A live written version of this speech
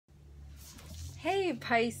Hey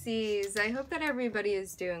Pisces, I hope that everybody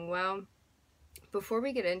is doing well. Before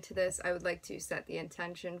we get into this, I would like to set the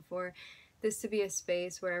intention for this to be a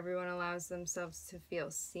space where everyone allows themselves to feel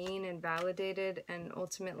seen and validated, and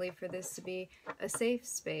ultimately for this to be a safe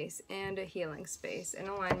space and a healing space in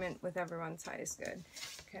alignment with everyone's highest good.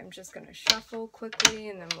 Okay, I'm just going to shuffle quickly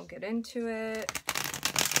and then we'll get into it.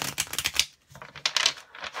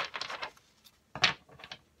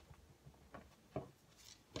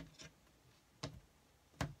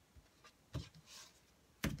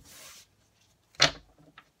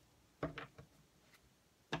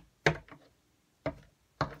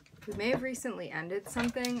 We may have recently ended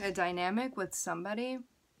something, a dynamic with somebody.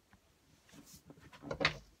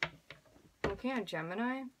 Looking at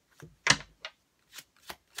Gemini.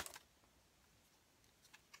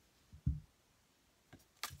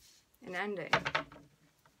 An ending.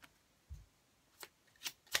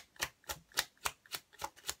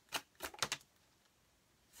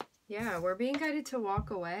 Yeah, we're being guided to walk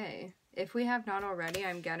away. If we have not already,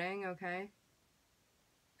 I'm getting, okay?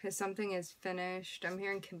 Because something is finished. I'm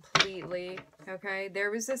hearing completely, okay? There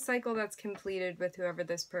was a cycle that's completed with whoever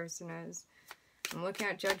this person is. I'm looking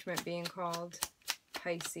at judgment being called.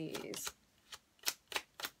 Pisces.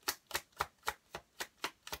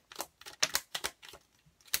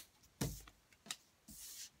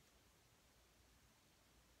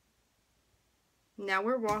 Now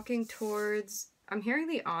we're walking towards, I'm hearing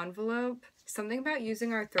the envelope. Something about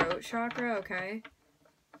using our throat chakra, okay?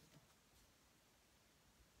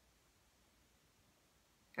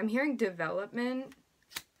 I'm hearing development.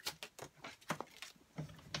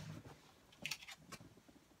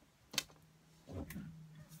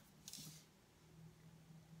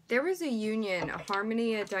 There was a union, a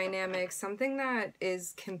harmony, a dynamic, something that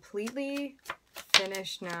is completely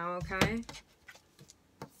finished now, okay?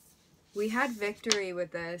 We had victory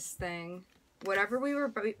with this thing. Whatever we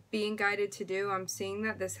were being guided to do, I'm seeing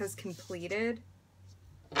that this has completed.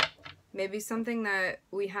 Maybe something that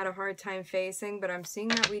we had a hard time facing, but I'm seeing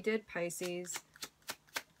that we did, Pisces.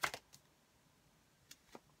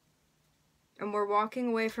 And we're walking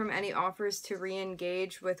away from any offers to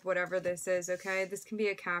re-engage with whatever this is, okay? This can be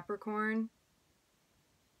a Capricorn.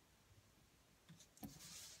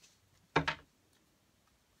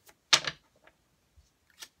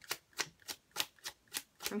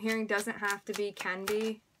 I'm hearing doesn't have to be, can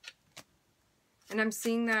be. And I'm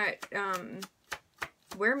seeing that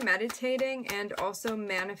we're meditating and also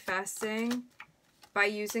manifesting by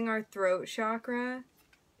using our throat chakra.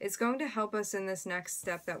 It's going to help us in this next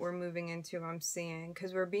step that we're moving into, I'm seeing,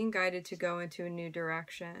 because we're being guided to go into a new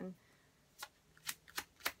direction.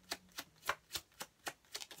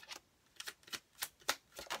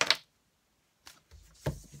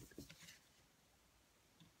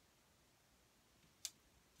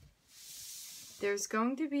 There's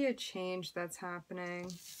going to be a change that's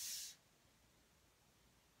happening.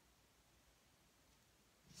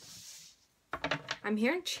 I'm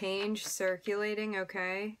hearing change circulating,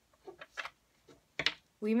 okay?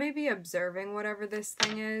 We may be observing whatever this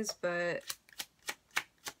thing is, but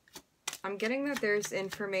I'm getting that there's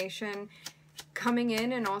information coming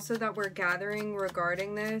in and also that we're gathering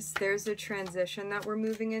regarding this. There's a transition that we're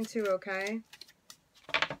moving into, okay?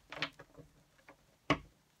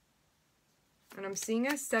 And I'm seeing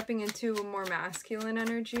us stepping into a more masculine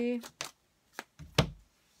energy.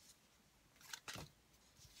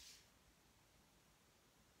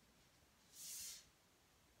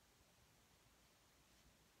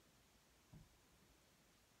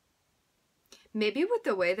 Maybe with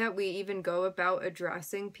the way that we even go about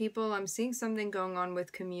addressing people, I'm seeing something going on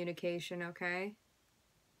with communication, okay?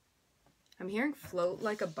 I'm hearing float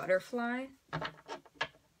like a butterfly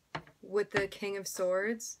with the King of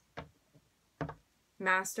Swords.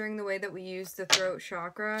 Mastering the way that we use the throat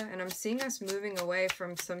chakra, and I'm seeing us moving away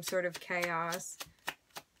from some sort of chaos.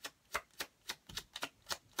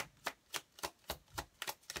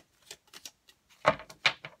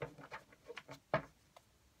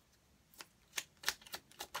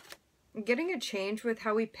 I'm getting a change with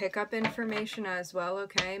how we pick up information as well,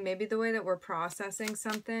 okay? Maybe the way that we're processing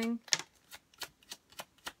something.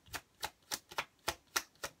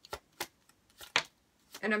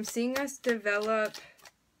 And I'm seeing us developing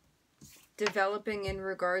in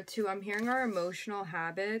regard to, I'm hearing our emotional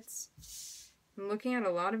habits. I'm looking at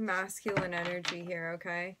a lot of masculine energy here,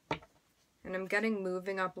 okay? And I'm getting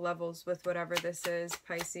moving up levels with whatever this is,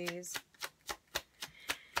 Pisces.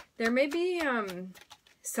 There may be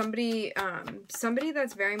somebody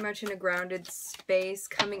that's very much in a grounded space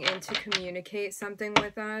coming in to communicate something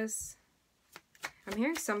with us. I'm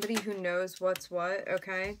hearing somebody who knows what's what,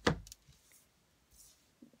 okay?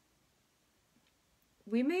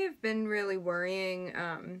 we may have been really worrying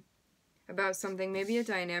about something, maybe a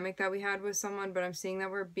dynamic that we had with someone, but I'm seeing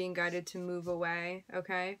that we're being guided to move away,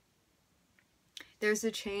 okay? There's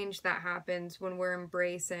a change that happens when we're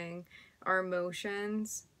embracing our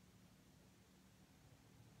emotions.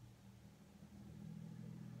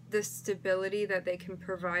 The stability that they can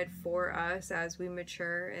provide for us as we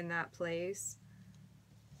mature in that place.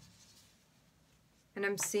 And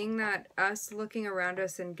I'm seeing that us looking around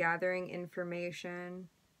us and gathering information,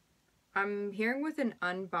 I'm hearing with an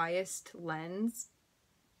unbiased lens,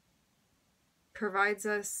 provides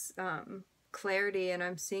us clarity, and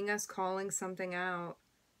I'm seeing us calling something out,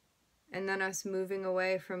 and then us moving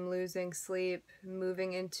away from losing sleep,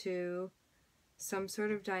 moving into some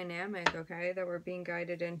sort of dynamic, okay, that we're being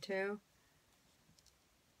guided into.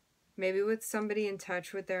 Maybe with somebody in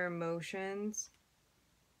touch with their emotions.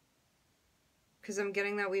 Because I'm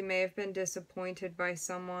getting that we may have been disappointed by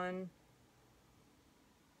someone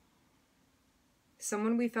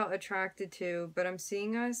we felt attracted to, but I'm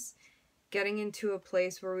seeing us getting into a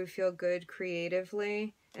place where we feel good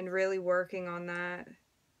creatively and really working on that.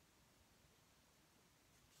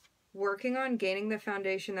 Working on gaining the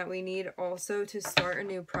foundation that we need also to start a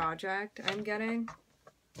new project, I'm getting.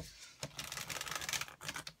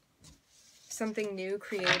 Something new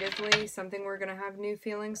creatively, something we're going to have new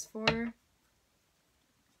feelings for.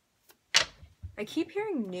 I keep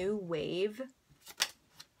hearing new wave.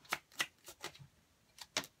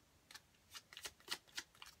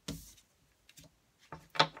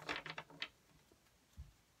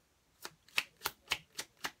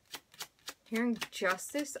 Hearing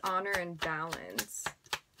justice, honor, and balance.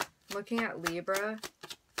 Looking at Libra.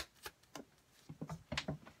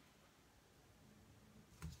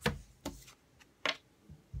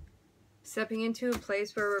 Stepping into a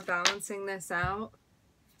place where we're balancing this out.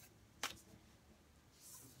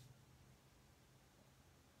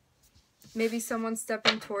 Maybe someone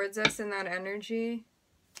stepping towards us in that energy.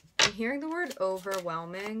 I'm hearing the word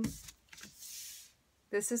overwhelming.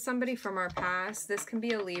 This is somebody from our past. This can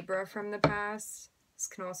be a Libra from the past. This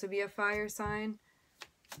can also be a fire sign.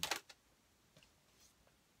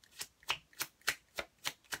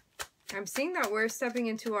 I'm seeing that we're stepping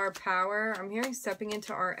into our power. I'm hearing stepping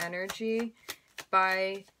into our energy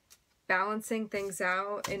by balancing things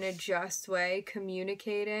out in a just way,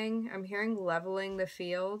 communicating. I'm hearing leveling the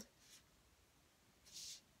field.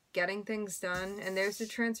 Getting things done, and there's a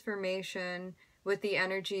transformation with the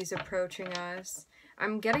energies approaching us.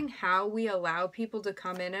 I'm getting how we allow people to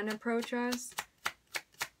come in and approach us.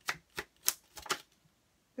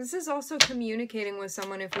 This is also communicating with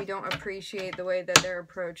someone if we don't appreciate the way that they're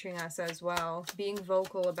approaching us as well. Being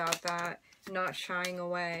vocal about that, not shying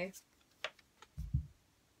away.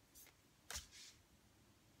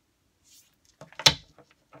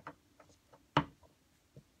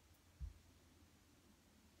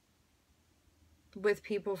 With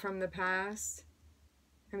people from the past,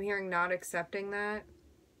 I'm hearing not accepting that.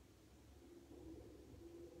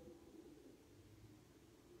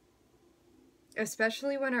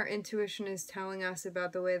 Especially when our intuition is telling us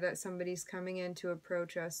about the way that somebody's coming in to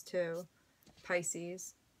approach us too.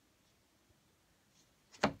 Pisces.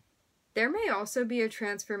 There may also be a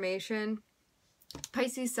transformation.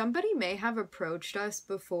 Pisces, somebody may have approached us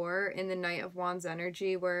before in the Knight of Wands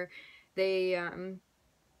energy where they,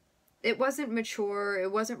 it wasn't mature,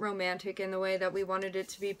 it wasn't romantic in the way that we wanted it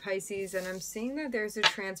to be, Pisces, and I'm seeing that there's a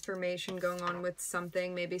transformation going on with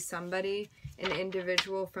something, maybe somebody, an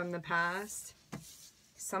individual from the past.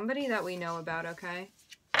 Somebody that we know about, okay?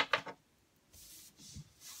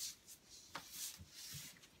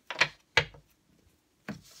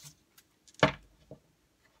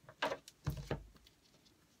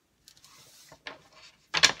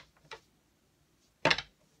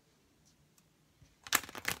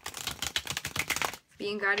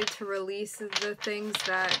 Being guided to release the things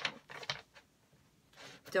that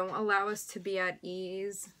don't allow us to be at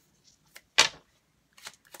ease.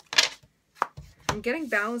 I'm getting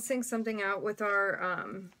balancing something out with our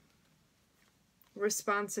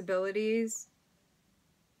responsibilities.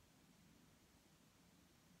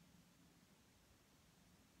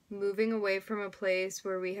 Moving away from a place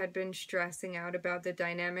where we had been stressing out about the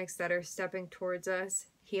dynamics that are stepping towards us.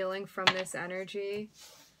 Healing from this energy.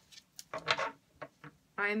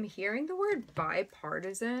 I'm hearing the word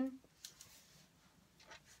bipartisan.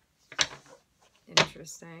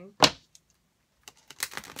 Interesting.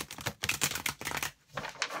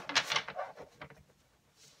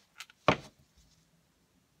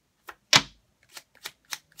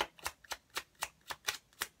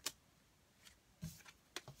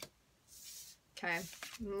 Okay,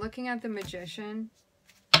 I'm looking at the Magician.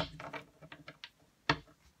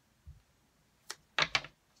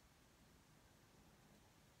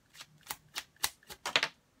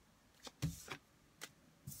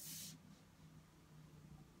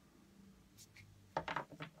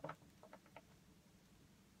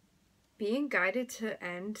 being guided to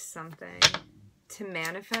end something, to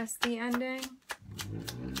manifest the ending.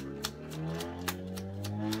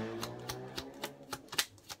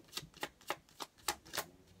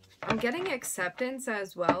 I'm getting acceptance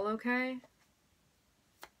as well, okay?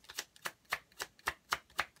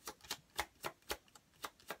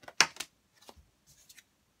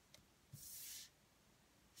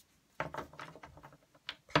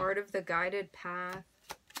 Part of the guided path.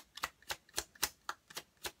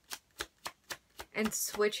 And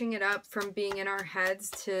switching it up from being in our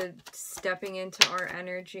heads to stepping into our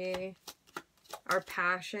energy, our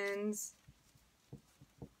passions.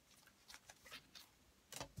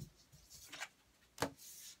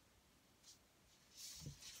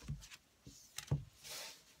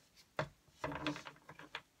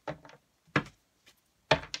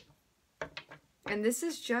 And this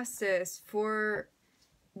is justice for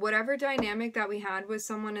whatever dynamic that we had with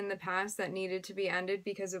someone in the past that needed to be ended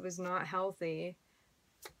because it was not healthy.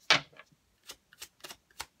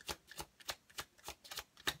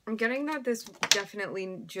 I'm getting that this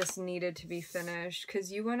definitely just needed to be finished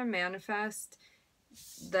because you want to manifest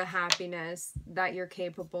the happiness that you're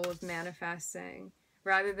capable of manifesting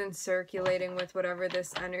rather than circulating with whatever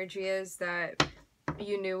this energy is that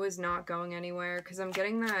you knew was not going anywhere, because I'm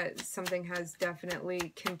getting that something has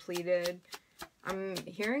definitely completed. I'm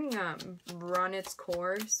hearing run its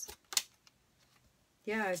course.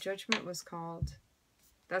 Yeah, judgment was called.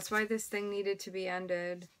 That's why this thing needed to be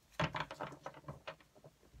ended.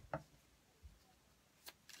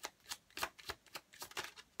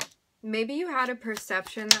 Maybe you had a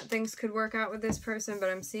perception that things could work out with this person, but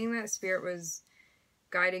I'm seeing that Spirit was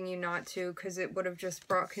guiding you not to, because it would have just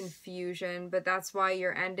brought confusion. But that's why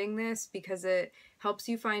you're ending this, because it helps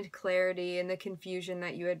you find clarity in the confusion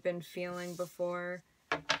that you had been feeling before.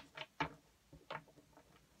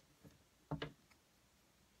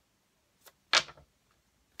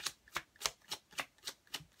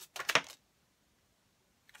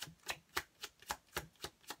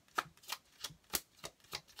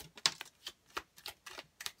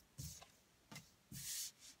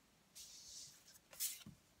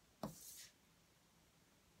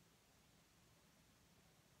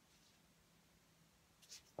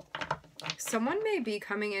 Someone may be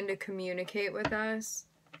coming in to communicate with us.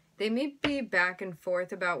 They may be back and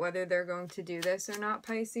forth about whether they're going to do this or not,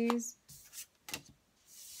 Pisces.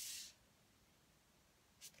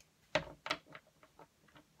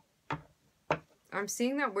 I'm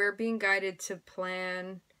seeing that we're being guided to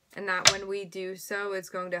plan, and that when we do so, it's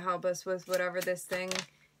going to help us with whatever this thing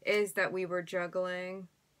is that we were juggling.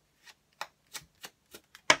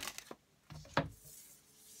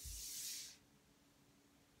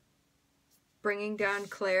 Bringing down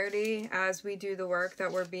clarity as we do the work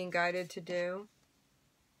that we're being guided to do.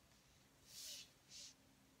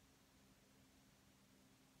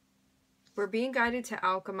 We're being guided to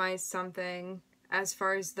alchemize something as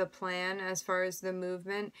far as the plan, as far as the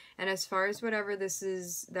movement, and as far as whatever this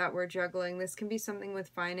is that we're juggling. This can be something with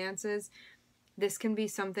finances. This can be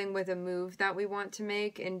something with a move that we want to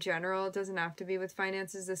make in general. It doesn't have to be with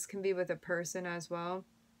finances. This can be with a person as well.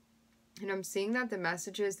 And I'm seeing that the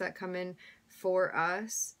messages that come in for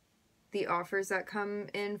us, the offers that come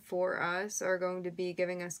in for us, are going to be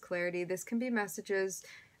giving us clarity. This can be messages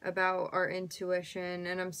about our intuition,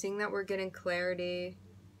 and I'm seeing that we're getting clarity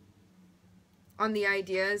on the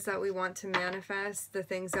ideas that we want to manifest, the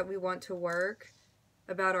things that we want to work,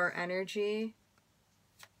 about our energy,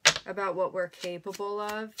 about what we're capable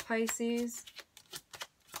of, Pisces.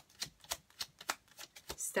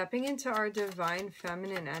 Stepping into our divine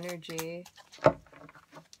feminine energy.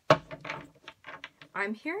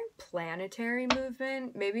 I'm hearing planetary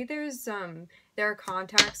movement. Maybe there's there are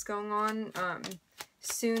contacts going on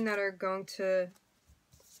soon that are going to,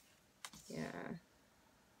 yeah.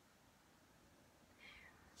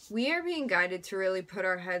 We are being guided to really put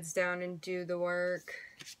our heads down and do the work.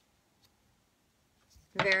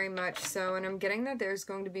 Very much so. And I'm getting that there's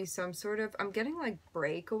going to be some sort of, I'm getting like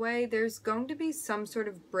breakaway. There's going to be some sort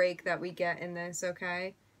of break that we get in this,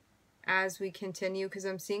 okay? As we continue, because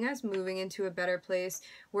I'm seeing us moving into a better place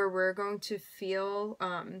where we're going to feel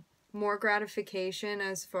more gratification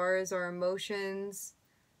as far as our emotions,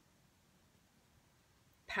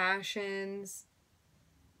 passions,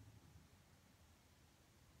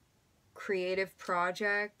 creative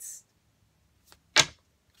projects.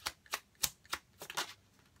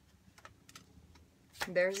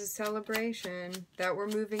 There's a celebration that we're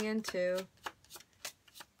moving into.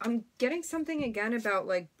 I'm getting something again about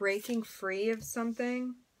like breaking free of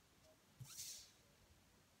something.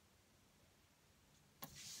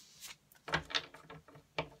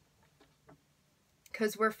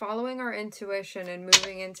 because we're following our intuition and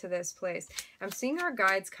moving into this place. I'm seeing our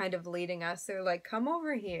guides kind of leading us. They're like, come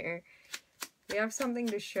over here. We have something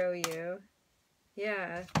to show you.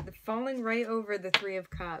 Yeah, falling right over the Three of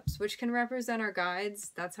Cups, which can represent our guides.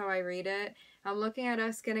 That's how I read it. I'm looking at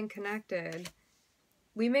us getting connected.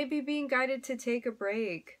 We may be being guided to take a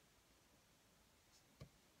break.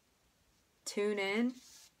 Tune in.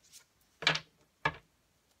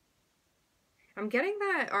 I'm getting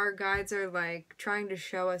that our guides are like trying to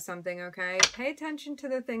show us something, okay? Pay attention to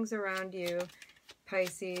the things around you,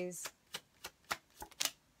 Pisces.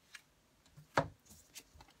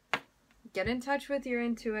 Get in touch with your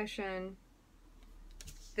intuition.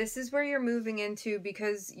 This is where you're moving into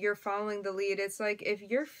because you're following the lead. It's like if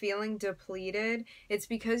you're feeling depleted, it's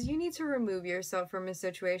because you need to remove yourself from a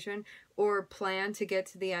situation or plan to get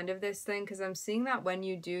to the end of this thing, because I'm seeing that when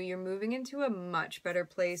you do, you're moving into a much better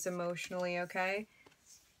place emotionally, okay?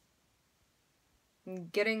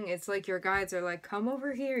 It's like your guides are like, come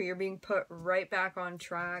over here. You're being put right back on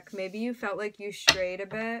track. Maybe you felt like you strayed a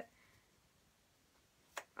bit.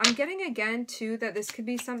 I'm getting again, too, that this could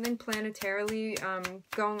be something planetarily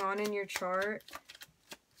going on in your chart.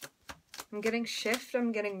 I'm getting shift,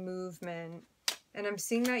 I'm getting movement. And I'm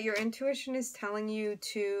seeing that your intuition is telling you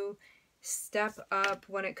to step up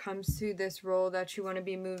when it comes to this role that you want to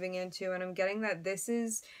be moving into. And I'm getting that this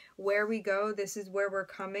is where we go. This is where we're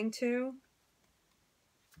coming to.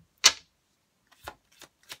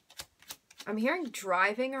 I'm hearing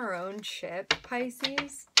driving our own ship,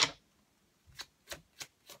 Pisces.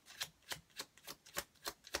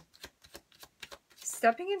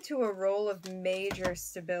 Stepping into a role of major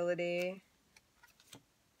stability.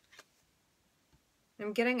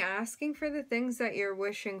 I'm getting asking for the things that you're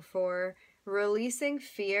wishing for. Releasing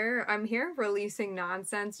fear. I'm hearing releasing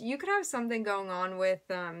nonsense. You could have something going on with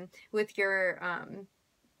your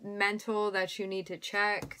mental that you need to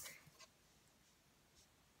check.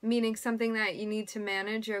 Meaning something that you need to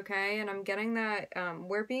manage, okay? And I'm getting that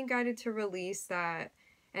we're being guided to release that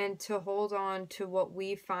and to hold on to what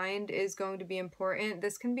we find is going to be important.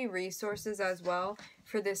 This can be resources as well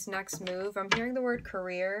for this next move. I'm hearing the word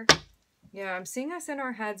career. Yeah, I'm seeing us in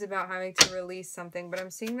our heads about having to release something, but I'm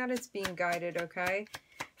seeing that it's being guided, okay?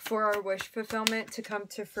 For our wish fulfillment to come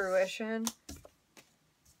to fruition.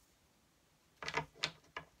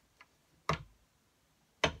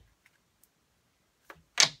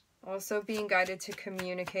 Also being guided to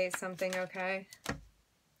communicate something, okay?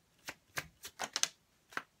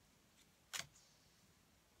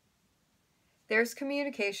 There's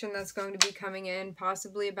communication that's going to be coming in,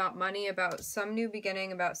 possibly about money, about some new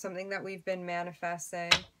beginning, about something that we've been manifesting.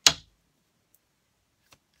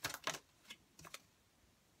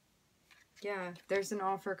 Yeah, there's an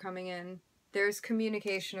offer coming in. There's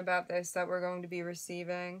communication about this that we're going to be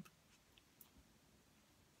receiving.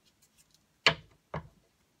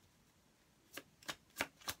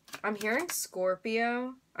 I'm hearing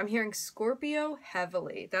Scorpio. I'm hearing Scorpio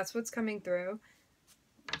heavily. That's what's coming through.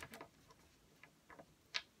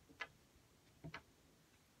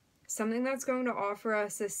 Something that's going to offer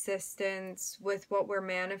us assistance with what we're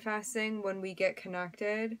manifesting when we get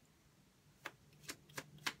connected.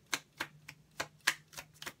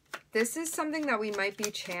 This is something that we might be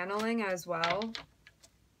channeling as well.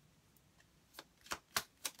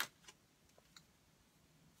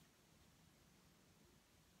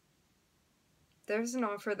 There's an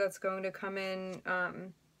offer that's going to come in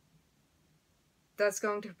that's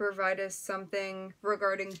going to provide us something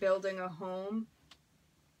regarding building a home.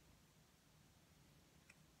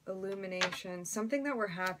 Illumination. Something that we're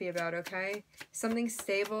happy about, okay? Something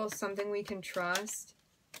stable, something we can trust.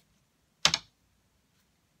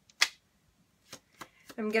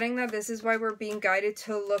 I'm getting that this is why we're being guided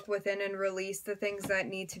to look within and release the things that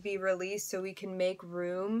need to be released so we can make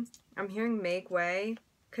room. I'm hearing make way,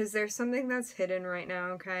 because there's something that's hidden right now,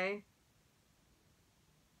 okay?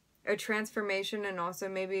 A transformation and also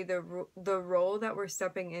maybe the role that we're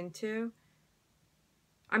stepping into.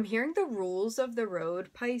 I'm hearing the rules of the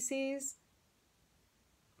road, Pisces.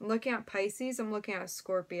 I'm looking at Pisces, I'm looking at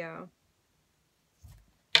Scorpio.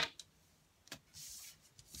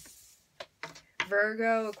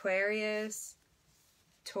 Virgo, Aquarius,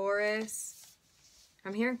 Taurus.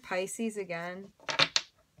 I'm hearing Pisces again.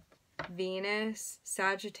 Venus,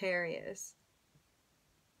 Sagittarius.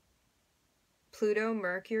 Pluto,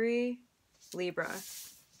 Mercury, Libra.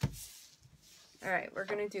 Alright, we're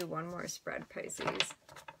going to do one more spread, Pisces.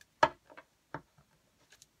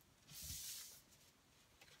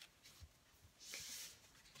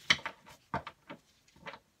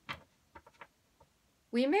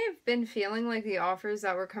 We may have been feeling like the offers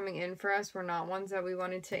that were coming in for us were not ones that we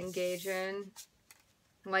wanted to engage in.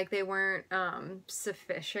 like they weren't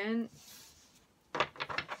sufficient.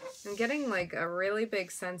 I'm getting like a really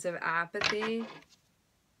big sense of apathy.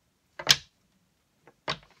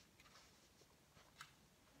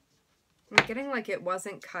 I'm getting like it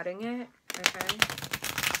wasn't cutting it, okay?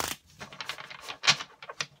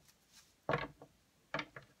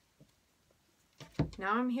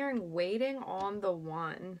 Now I'm hearing waiting on the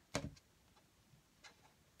one.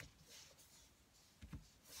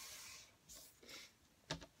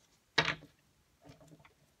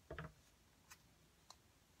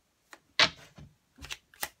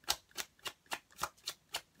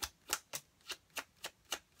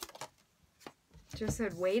 Just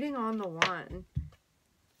said waiting on the one.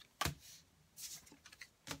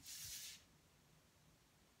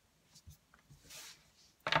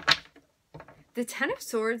 The Ten of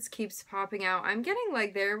Swords keeps popping out. I'm getting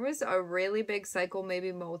like there was a really big cycle,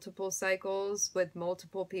 maybe multiple cycles with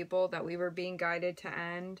multiple people that we were being guided to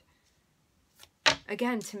end.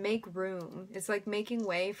 Again, to make room. It's like making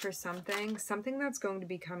way for something that's going to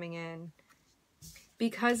be coming in.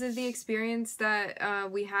 Because of the experience that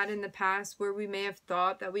we had in the past where we may have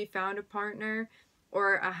thought that we found a partner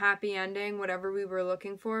or a happy ending, whatever we were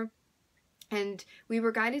looking for. And we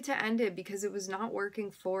were guided to end it because it was not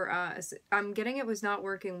working for us. I'm getting it was not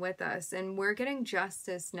working with us. And we're getting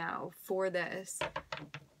justice now for this.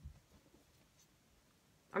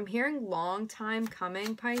 I'm hearing long time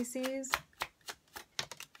coming, Pisces.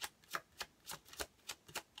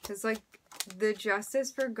 It's like the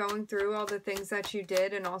justice for going through all the things that you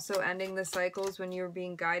did and also ending the cycles when you were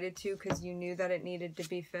being guided to because you knew that it needed to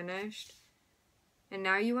be finished. And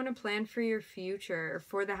now you want to plan for your future,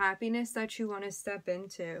 for the happiness that you want to step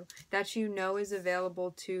into, that you know is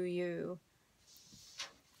available to you.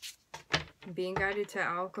 Being guided to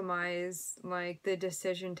alchemize, like, the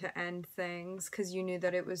decision to end things because you knew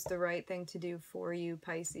that it was the right thing to do for you,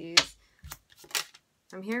 Pisces.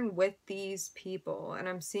 I'm hearing with these people, and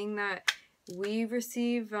I'm seeing that we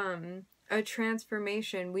receive a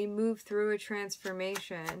transformation. We move through a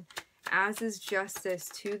transformation. As is justice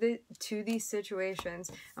to these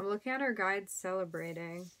situations. I'm looking at our guides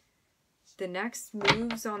celebrating the next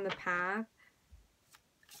moves on the path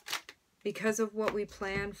because of what we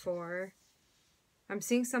plan for. I'm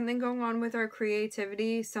seeing something going on with our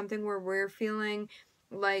creativity, something where we're feeling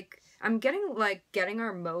like I'm getting like getting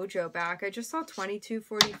our mojo back. I just saw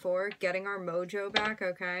 2244, getting our mojo back,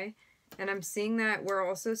 okay? And I'm seeing that we're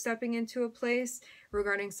also stepping into a place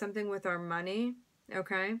regarding something with our money,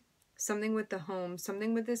 okay? Something with the home,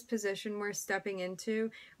 something with this position we're stepping into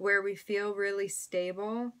where we feel really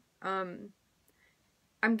stable. I'm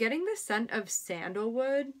getting the scent of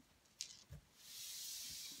sandalwood.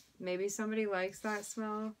 Maybe somebody likes that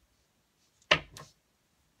smell.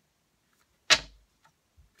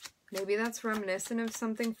 Maybe that's reminiscent of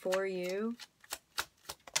something for you.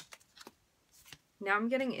 Now I'm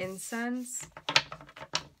getting incense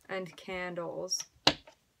and candles.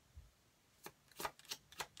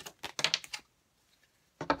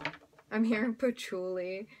 I'm hearing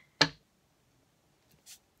patchouli.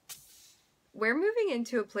 We're moving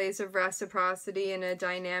into a place of reciprocity and a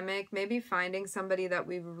dynamic, maybe finding somebody that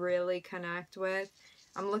we really connect with.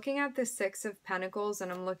 I'm looking at the Six of Pentacles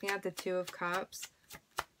and I'm looking at the Two of Cups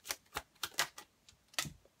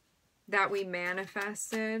that we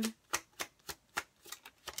manifested.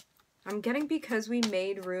 I'm getting because we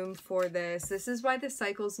made room for this. This is why the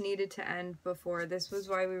cycles needed to end before. This was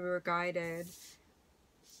why we were guided.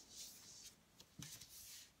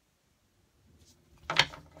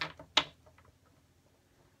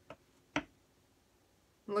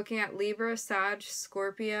 I'm looking at Libra, Sag,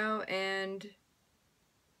 Scorpio, and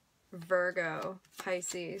Virgo,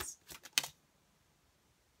 Pisces.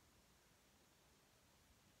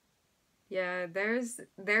 Yeah, there's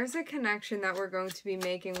a connection that we're going to be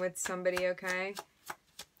making with somebody, okay?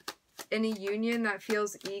 In a union that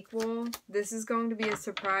feels equal. This is going to be a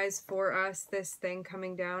surprise for us, this thing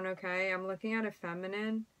coming down, okay? I'm looking at a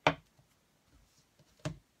feminine.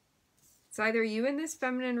 It's either you in this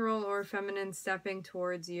feminine role or feminine stepping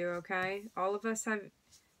towards you, okay? All of us have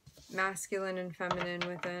masculine and feminine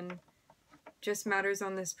within. Just matters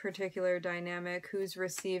on this particular dynamic, who's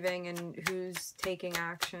receiving and who's taking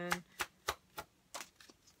action.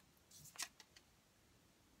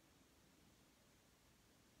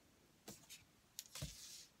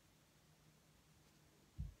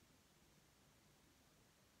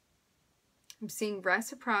 I'm seeing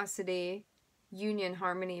reciprocity, union,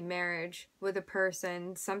 harmony, marriage with a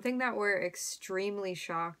person, something that we're extremely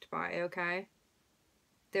shocked by, okay?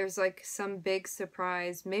 There's like some big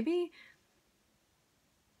surprise. Maybe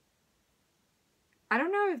I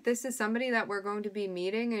don't know if this is somebody that we're going to be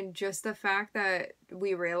meeting, and just the fact that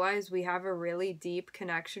we realize we have a really deep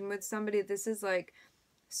connection with somebody. This is like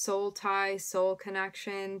soul tie, soul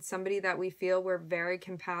connection, somebody that we feel we're very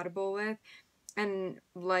compatible with. And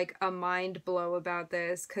like a mind blow about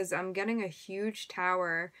this, because I'm getting a huge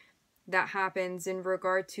tower that happens in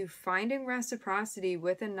regard to finding reciprocity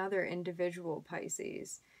with another individual,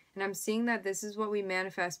 Pisces. And I'm seeing that this is what we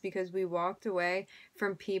manifest because we walked away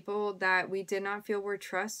from people that we did not feel were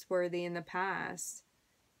trustworthy in the past.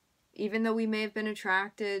 Even though we may have been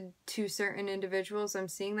attracted to certain individuals, I'm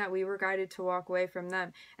seeing that we were guided to walk away from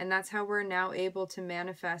them. And that's how we're now able to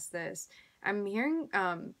manifest this. I'm hearing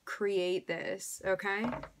create this, okay?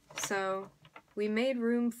 So we made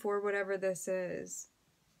room for whatever this is.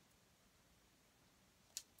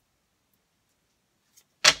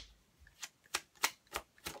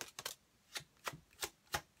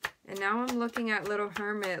 And now I'm looking at Little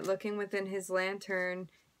Hermit, looking within his lantern.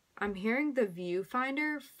 I'm hearing the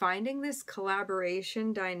viewfinder, finding this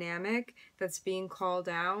collaboration dynamic that's being called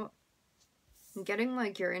out. I'm getting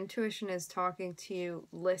like your intuition is talking to you.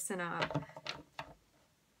 Listen up.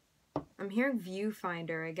 I'm hearing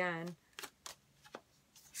viewfinder again.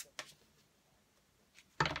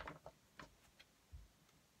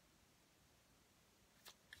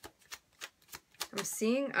 I'm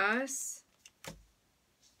seeing us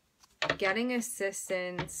getting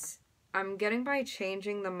assistance. I'm getting by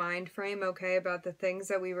changing the mind frame, okay, about the things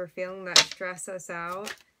that we were feeling that stress us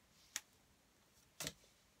out.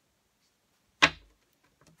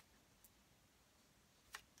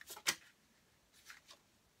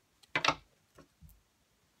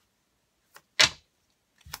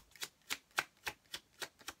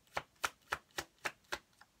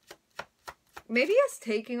 Maybe it's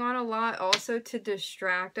taking on a lot also to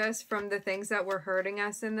distract us from the things that were hurting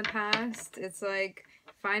us in the past. It's like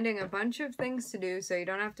finding a bunch of things to do so you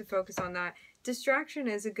don't have to focus on that. Distraction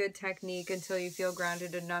is a good technique until you feel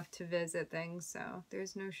grounded enough to visit things, so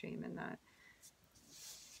there's no shame in that.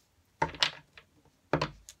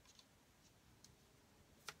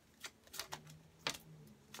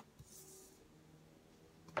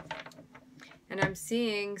 And I'm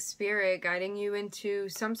seeing Spirit guiding you into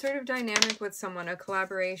some sort of dynamic with someone, a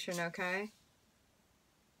collaboration, okay?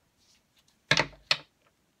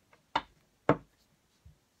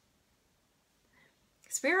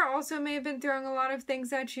 Spirit also may have been throwing a lot of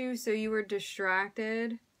things at you, so you were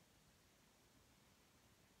distracted.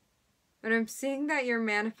 But I'm seeing that your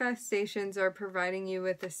manifestations are providing you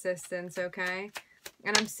with assistance, okay?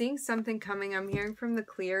 And I'm seeing something coming. I'm hearing from the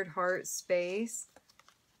cleared heart space.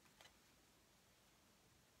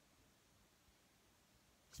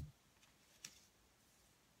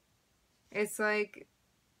 It's like,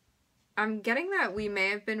 I'm getting that we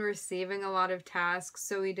may have been receiving a lot of tasks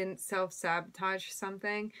so we didn't self-sabotage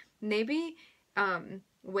something. Maybe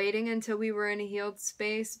waiting until we were in a healed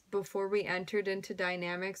space before we entered into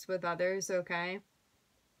dynamics with others, okay?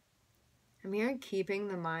 I'm hearing keeping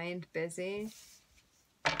the mind busy.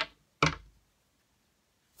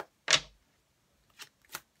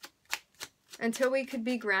 Until we could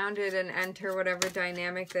be grounded and enter whatever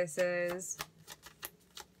dynamic this is.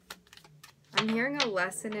 I'm hearing a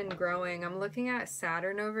lesson in growing. I'm looking at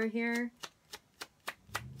Saturn over here.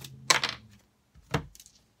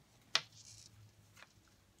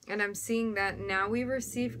 And I'm seeing that now we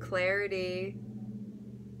receive clarity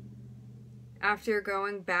after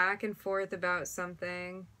going back and forth about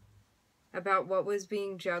something, about what was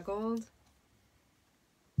being juggled.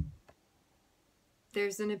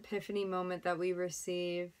 There's an epiphany moment that we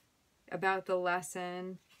receive about the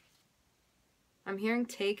lesson. I'm hearing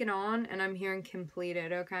taken on and I'm hearing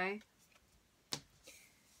completed, okay?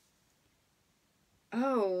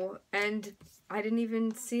 Oh, and I didn't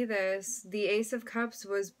even see this. The Ace of Cups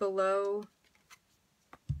was below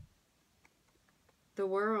the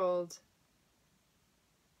World.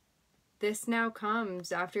 This now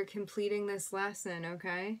comes after completing this lesson,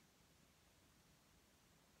 okay?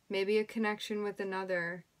 Maybe a connection with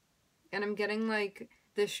another. And I'm getting like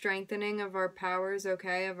the strengthening of our powers,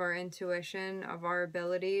 okay? Of our intuition, of our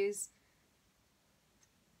abilities.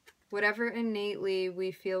 Whatever innately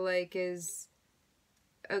we feel like is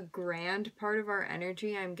a grand part of our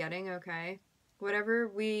energy, I'm getting, okay? Whatever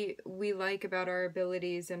we like about our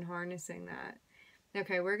abilities and harnessing that.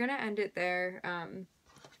 Okay, we're going to end it there.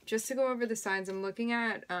 Just to go over the signs, I'm looking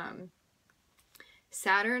at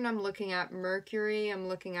Saturn, I'm looking at Mercury, I'm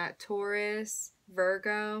looking at Taurus,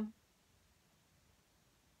 Virgo,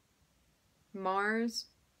 Mars,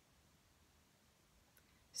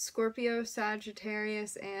 Scorpio,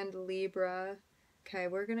 Sagittarius, and Libra. Okay,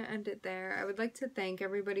 we're going to end it there. I would like to thank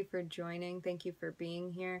everybody for joining. Thank you for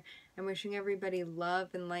being here. I'm wishing everybody love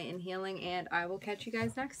and light and healing, and I will catch you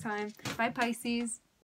guys next time. Bye, Pisces.